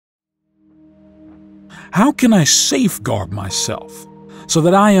How can I safeguard myself so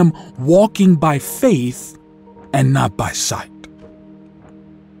that I am walking by faith and not by sight?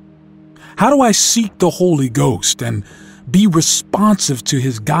 How do I seek the Holy Ghost and be responsive to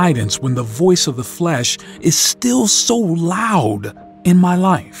His guidance when the voice of the flesh is still so loud in my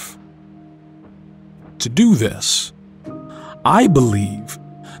life? To do this, I believe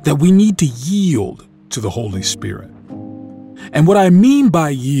that we need to yield to the Holy Spirit. And what I mean by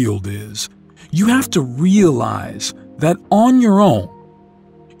yield is, you have to realize that on your own,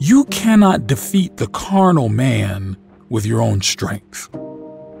 you cannot defeat the carnal man with your own strength.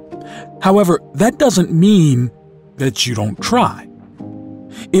 However, that doesn't mean that you don't try.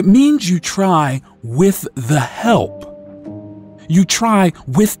 It means you try with the help. You try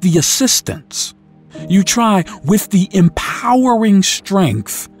with the assistance. You try with the empowering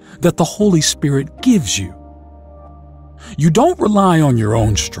strength that the Holy Spirit gives you. You don't rely on your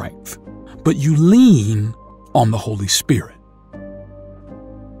own strength, but you lean on the Holy Spirit.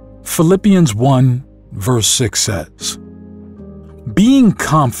 Philippians 1 verse 6 says, "Being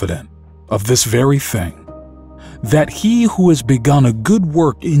confident of this very thing, that He who has begun a good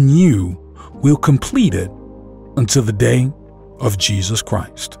work in you will complete it until the day of Jesus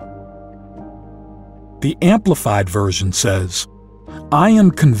Christ." The Amplified Version says, "I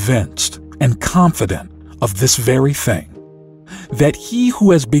am convinced and confident of this very thing, that He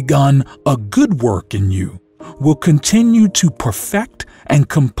who has begun a good work in you will continue to perfect and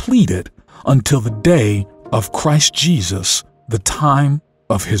complete it until the day of Christ Jesus, the time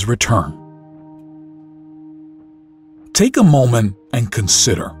of His return." Take a moment and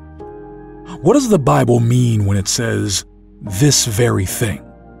consider, what does the Bible mean when it says, "this very thing"?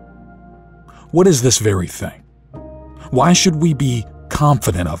 What is this very thing? Why should we be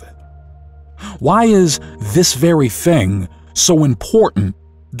confident of it? Why is this very thing so important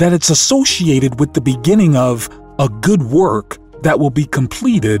that it's associated with the beginning of a good work that will be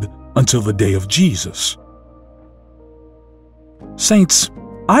completed until the day of Jesus? Saints,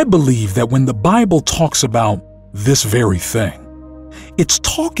 I believe that when the Bible talks about this very thing, it's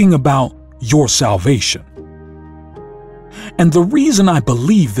talking about your salvation. And the reason I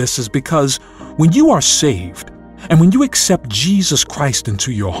believe this is because when you are saved and when you accept Jesus Christ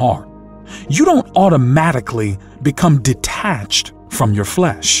into your heart, you don't automatically become detached from your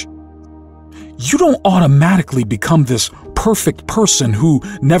flesh. You don't automatically become this perfect person who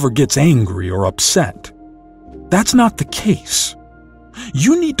never gets angry or upset. That's not the case.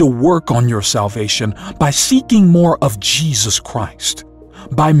 You need to work on your salvation by seeking more of Jesus Christ,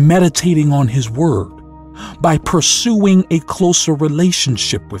 by meditating on His Word, by pursuing a closer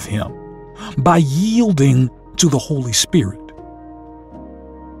relationship with Him, by yielding to the Holy Spirit.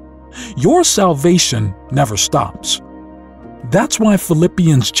 Your salvation never stops. That's why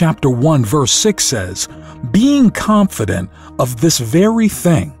Philippians chapter 1 verse 6 says, "Being confident of this very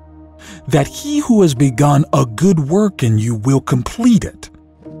thing, that He who has begun a good work in you will complete it."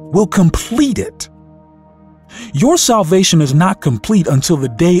 Will complete it. Your salvation is not complete until the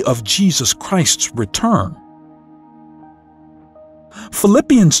day of Jesus Christ's return.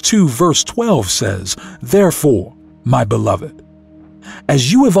 Philippians 2 verse 12 says, "Therefore, my beloved,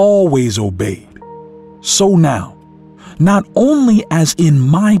 as you have always obeyed, so now, not only as in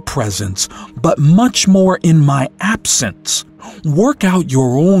my presence, but much more in my absence, work out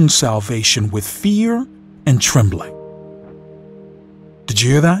your own salvation with fear and trembling." Did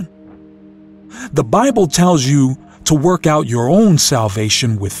you hear that? The Bible tells you to work out your own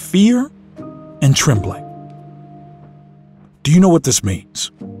salvation with fear and trembling. Do you know what this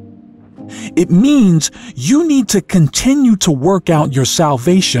means? It means you need to continue to work out your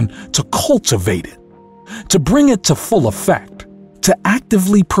salvation, to cultivate it, to bring it to full effect, to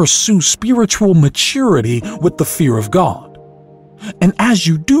actively pursue spiritual maturity with the fear of God. And as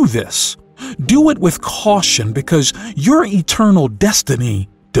you do this, do it with caution because your eternal destiny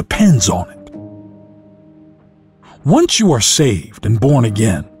depends on it. Once you are saved and born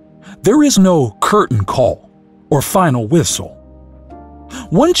again, there is no curtain call or final whistle.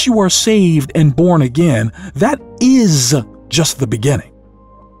 Once you are saved and born again, that is just the beginning.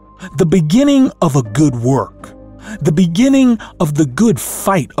 The beginning of a good work. The beginning of the good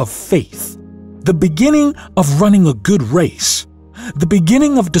fight of faith. The beginning of running a good race. The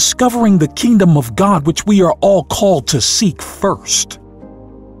beginning of discovering the kingdom of God, which we are all called to seek first.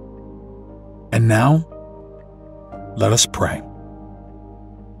 And now, let us pray.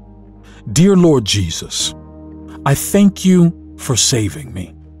 Dear Lord Jesus, I thank you for saving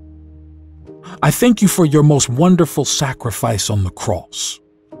me. I thank you for your most wonderful sacrifice on the cross.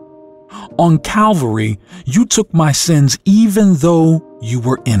 On Calvary, you took my sins even though you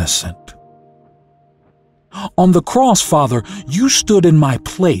were innocent. On the cross, Father, you stood in my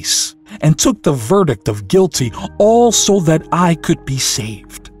place and took the verdict of guilty, all so that I could be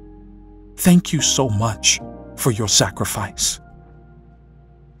saved. Thank you so much for your sacrifice.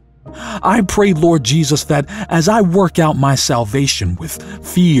 I pray, Lord Jesus, that as I work out my salvation with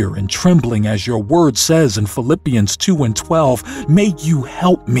fear and trembling, as your word says in Philippians 2:12, may you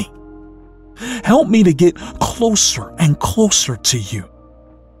help me. Help me to get closer and closer to you.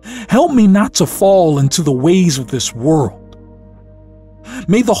 Help me not to fall into the ways of this world.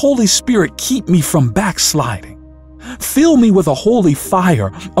 May the Holy Spirit keep me from backsliding. Fill me with a holy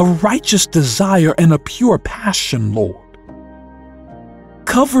fire, a righteous desire, and a pure passion, Lord.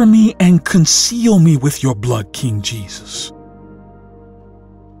 Cover me and conceal me with your blood, King Jesus.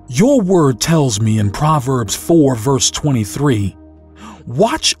 Your word tells me in Proverbs 4, verse 23,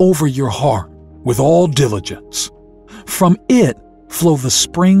 watch over your heart with all diligence. From it flow the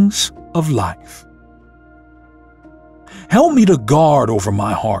springs of life. Help me to guard over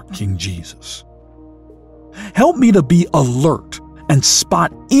my heart, King Jesus. Help me to be alert and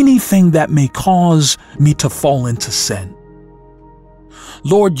spot anything that may cause me to fall into sin.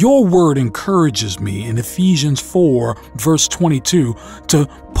 Lord, your word encourages me in Ephesians 4, verse 22, to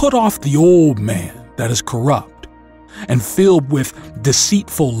put off the old man that is corrupt and filled with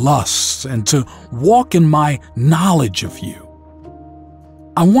deceitful lusts, and to walk in my knowledge of you.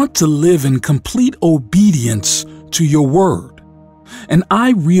 I want to live in complete obedience to your word, and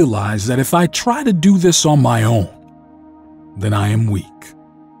I realize that if I try to do this on my own, then I am weak.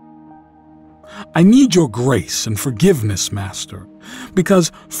 I need your grace and forgiveness, Master,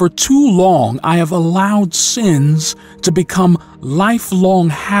 because for too long I have allowed sins to become lifelong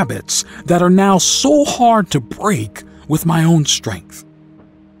habits that are now so hard to break with my own strength.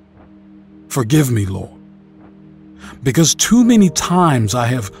 Forgive me, Lord, because too many times I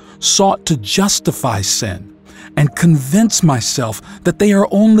have sought to justify sin and convince myself that they are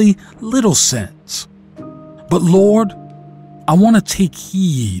only little sins. But Lord, I want to take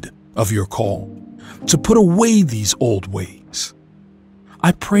heed of your call to put away these old ways.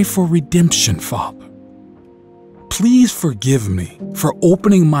 I pray for redemption, Father. Please forgive me for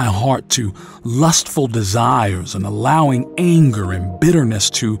opening my heart to lustful desires and allowing anger and bitterness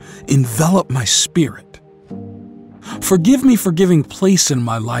to envelop my spirit. Forgive me for giving place in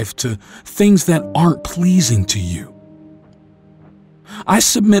my life to things that aren't pleasing to you. I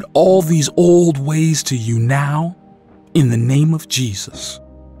submit all these old ways to you now in the name of Jesus,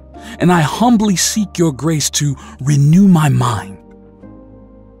 and I humbly seek your grace to renew my mind.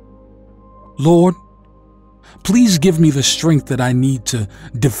 Lord, please give me the strength that I need to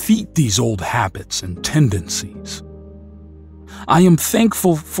defeat these old habits and tendencies. I am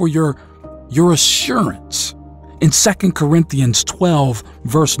thankful for your assurance in 2 Corinthians 12,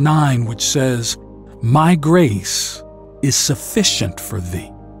 verse 9, which says, "My grace is sufficient for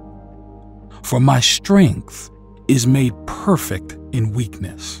thee, for my strength is made perfect in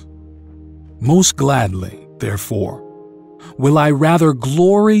weakness. Most gladly, therefore, will I rather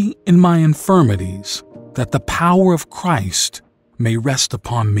glory in my infirmities, that the power of Christ may rest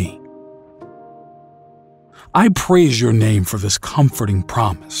upon me." I praise your name for this comforting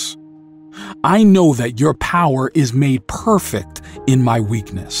promise. I know that your power is made perfect in my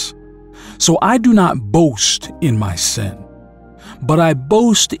weakness. So I do not boast in my sin, but I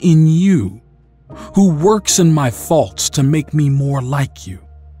boast in you, who works in my faults to make me more like you.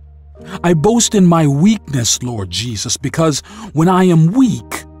 I boast in my weakness, Lord Jesus, because when I am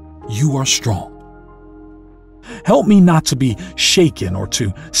weak, you are strong. Help me not to be shaken or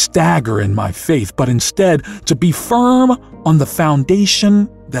to stagger in my faith, but instead to be firm on the foundation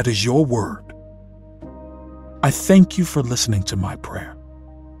that is your word. I thank you for listening to my prayer.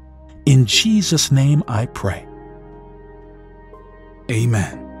 In Jesus' name I pray.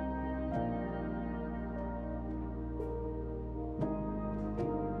 Amen.